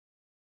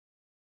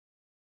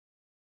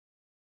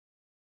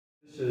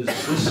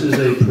This is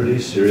a pretty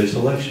serious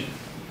election.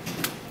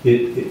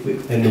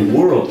 And the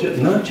world,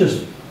 not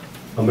just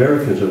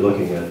Americans are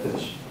looking at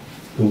this.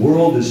 The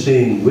world is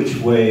seeing which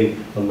way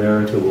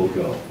America will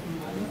go.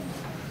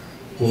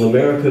 Will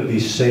America be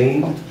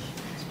sane?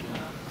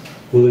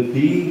 Will it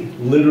be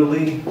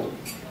literally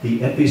the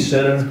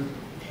epicenter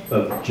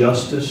of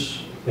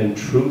justice and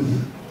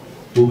truth?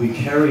 Will we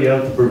carry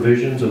out the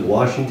provisions of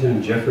Washington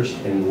and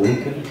Jefferson and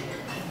Lincoln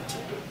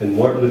and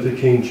Martin Luther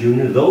King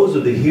Jr.? Those are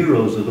the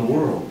heroes of the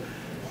world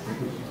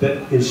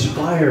that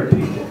inspire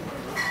people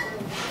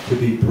to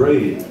be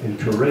brave and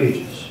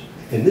courageous.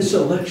 And this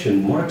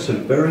election marks a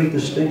very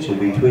distinction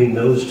between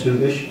those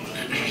two issues,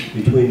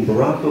 between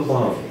Barack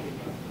Obama,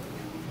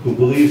 who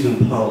believes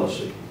in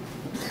policy,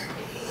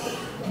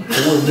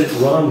 or Mitt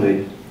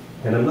Romney,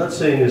 and I'm not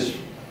saying this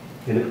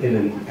in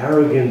an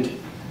arrogant,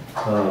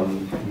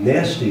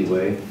 nasty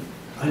way.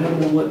 I don't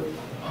know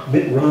what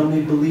Mitt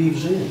Romney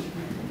believes in.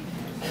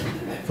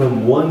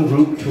 From one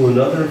group to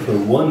another,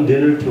 from one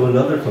dinner to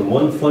another, from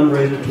one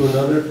fundraiser to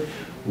another,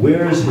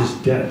 where is his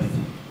depth?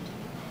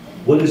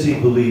 What does he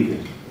believe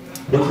in?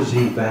 What does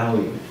he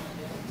value?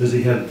 Does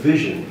he have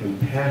vision and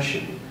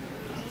passion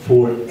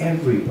for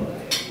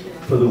everybody,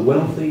 for the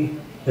wealthy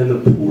and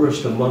the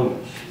poorest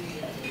among us?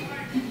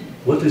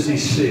 What does he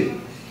see?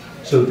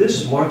 So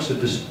this marks a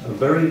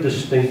very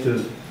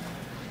distinctive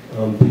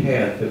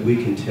path that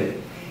we can take.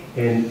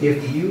 And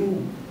if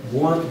you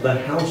want the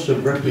House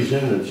of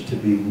Representatives to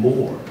be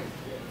more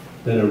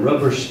than a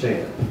rubber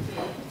stamp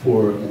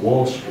for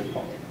Wall Street,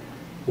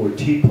 or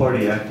Tea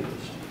Party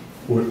activists,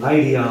 or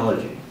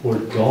ideology, or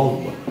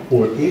dogma,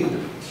 or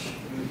ignorance,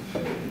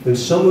 then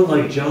someone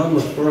like John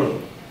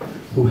LaFerla,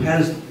 who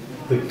has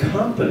the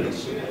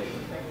competency,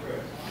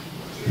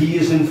 he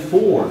is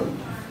informed,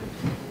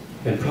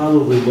 and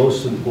probably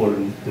most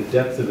important, the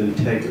depth of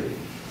integrity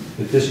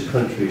that this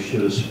country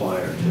should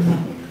aspire to.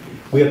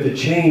 We have to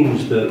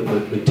change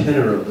the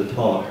tenor of the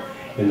talk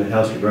in the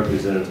House of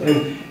Representatives.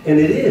 And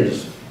it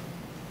is.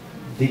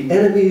 The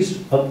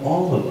enemies of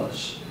all of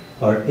us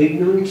are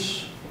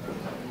ignorance,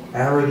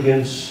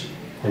 arrogance,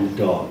 and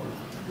dogma.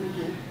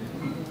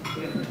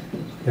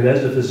 And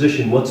as a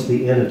physician, what's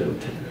the antidote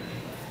to that?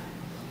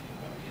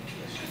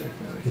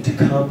 It's a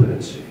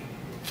competency.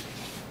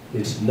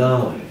 It's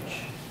knowledge.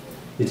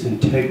 It's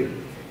integrity.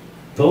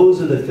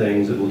 Those are the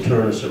things that will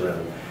turn us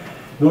around.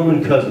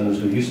 Norman Cousins,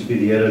 who used to be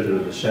the editor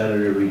of the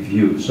Saturday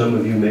Review, some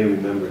of you may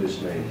remember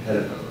his name, had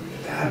a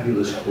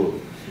fabulous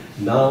quote: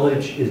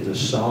 "Knowledge is the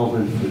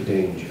solvent for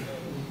danger."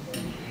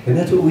 And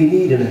that's what we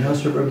need in the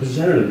House of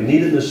Representatives. We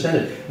need it in the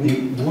Senate.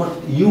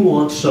 You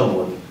want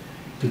someone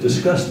to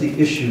discuss the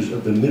issues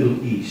of the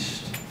Middle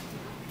East,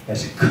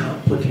 as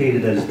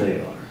complicated as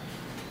they are,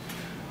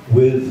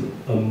 with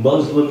a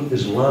Muslim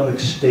Islamic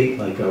state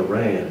like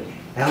Iran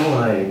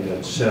allying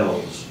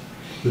themselves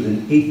with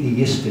an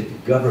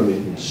atheistic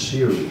government in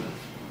Syria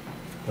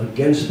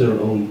against their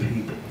own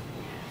people.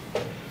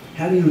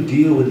 How do you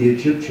deal with the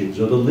Egyptians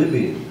or the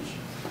Libyans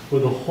or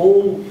the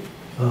whole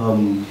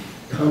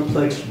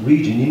complex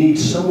region? You need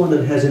someone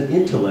that has an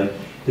intellect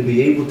to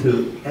be able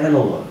to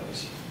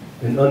analyze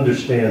and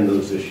understand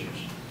those issues.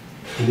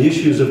 And the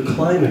issues of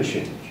climate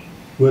change,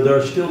 where there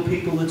are still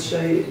people that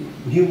say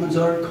humans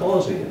aren't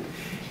causing it.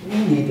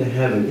 We need to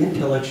have an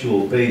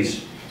intellectual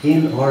base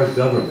in our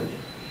government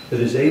that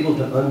is able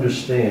to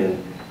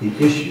understand the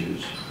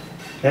issues,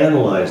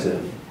 analyze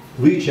them,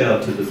 reach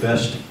out to the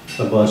best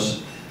of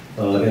us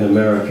in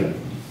America,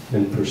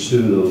 and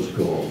pursue those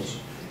goals.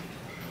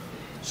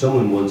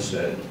 Someone once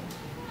said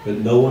that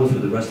no one for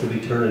the rest of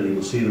eternity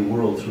will see the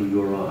world through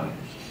your eyes.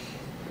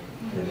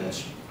 And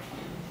that's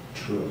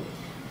true.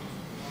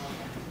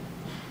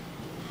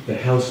 The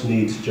House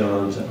needs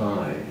John's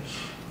eyes.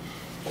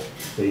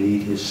 They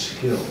need his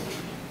skill.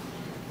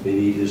 They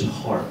need his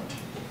heart.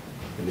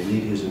 And they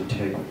need his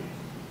integrity.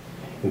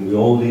 And we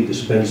all need to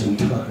spend some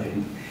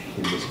time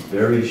in this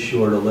very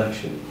short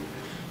election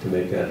to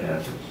make that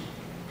happen.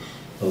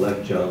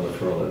 Elect John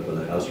LaFerla for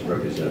the House of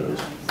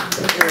Representatives.